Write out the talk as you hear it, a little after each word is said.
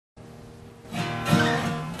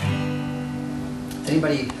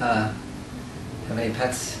Anybody have any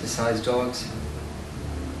pets besides dogs?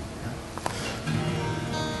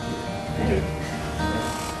 I do.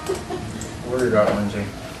 What do you got, Lindsay?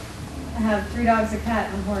 I have 3 dogs, a cat,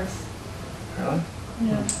 and a horse. Really?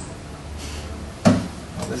 Yeah.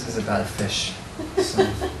 Well, this is about a fish. So.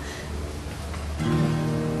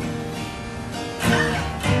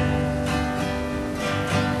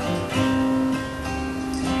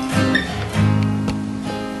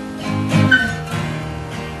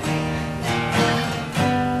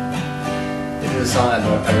 This is a song I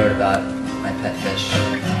wrote about my pet fish,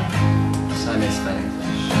 Siamese fighting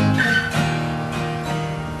fish.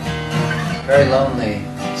 Very lonely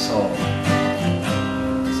soul,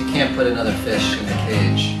 because you can't put another fish in the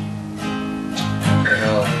cage,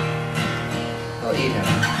 or he'll eat him.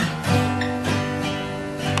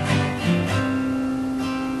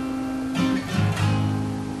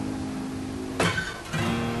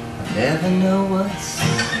 I never know what's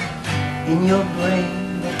in your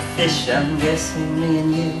brain, but fish, I'm guessing me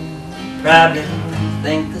and you probably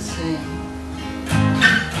think the same.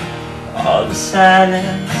 All the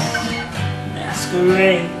silence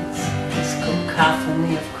masquerades, this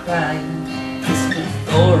cacophony of crying, this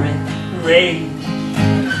plethoric rage,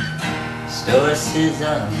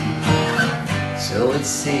 stoicism, so it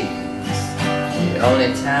seems. The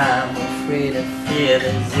only time we're free to feel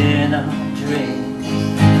is in our dreams.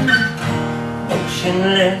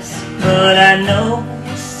 Motionless, but I know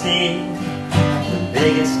you see the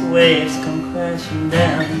biggest waves come crashing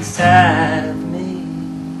down inside of me.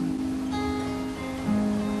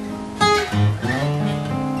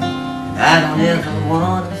 I don't ever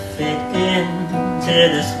want to fit into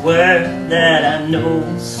this world that I know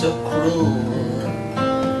is so cruel.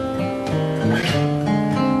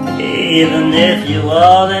 Even if you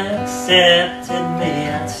all accepted me,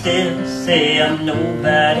 I'd still say I'm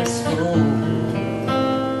nobody's fool.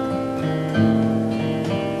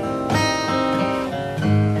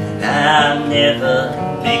 And I'll never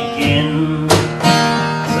begin,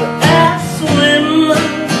 so I swim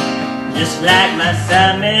just like my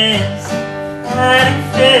Siamese fighting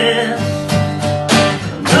fish.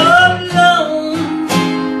 No alone,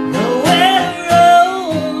 nowhere to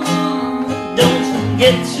roam. Don't you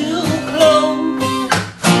get too close,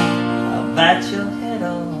 I'll bite your head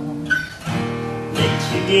off. That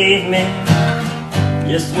you gave me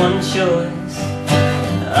just one choice.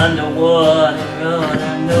 Underwater, all I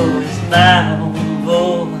know is my own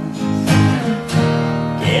voice.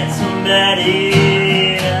 Get somebody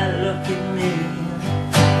to look at me.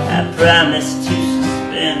 I promise to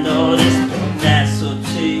suspend all this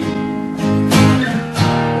tenacity. The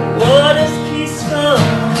water's peaceful,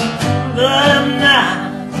 but I'm not.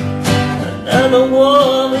 Another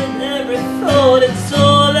war with every thought, it's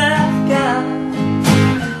all I've got.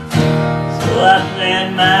 So I plan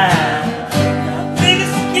my big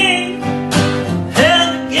escape,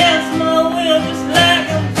 held against my will, just like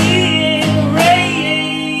I'm being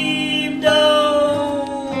raped.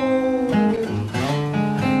 Oh,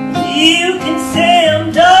 you can say I'm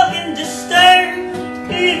dark and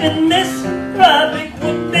disturbed, even misanthropic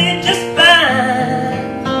would be just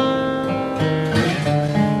fine.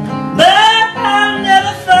 But I'll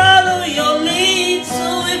never follow your lead,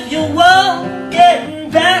 so if you want getting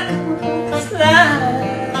back on this line,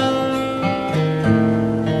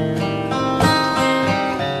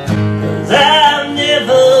 'cause I'll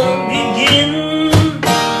never begin,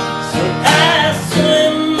 so I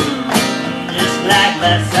swim just like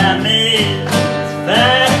my Siamese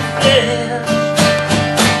fighting fish.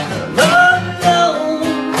 I'm all alone,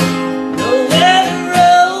 nowhere to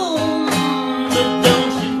roam, but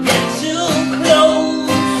don't you get too close,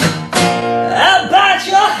 I'll bite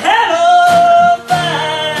your head off. I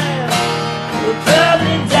will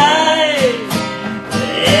probably die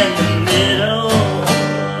in the middle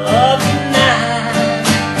of the night.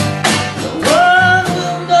 No one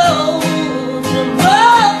will know till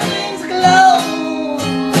morning's glow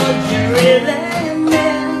what you really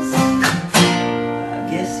miss. I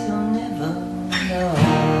guess you'll never know.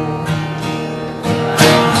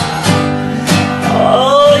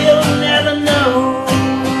 Oh, you'll never know.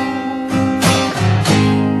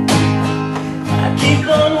 I keep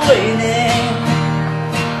on waiting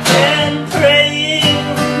and praying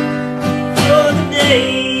for the day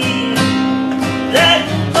that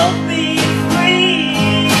we'll both be free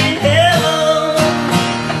in heaven.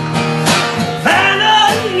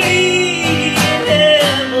 Finally in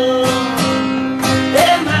heaven,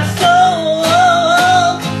 let my soul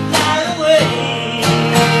fly away.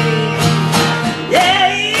 Yeah,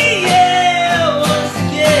 yeah, once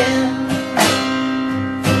again,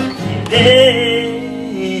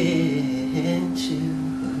 eventually.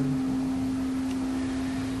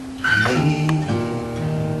 Hey.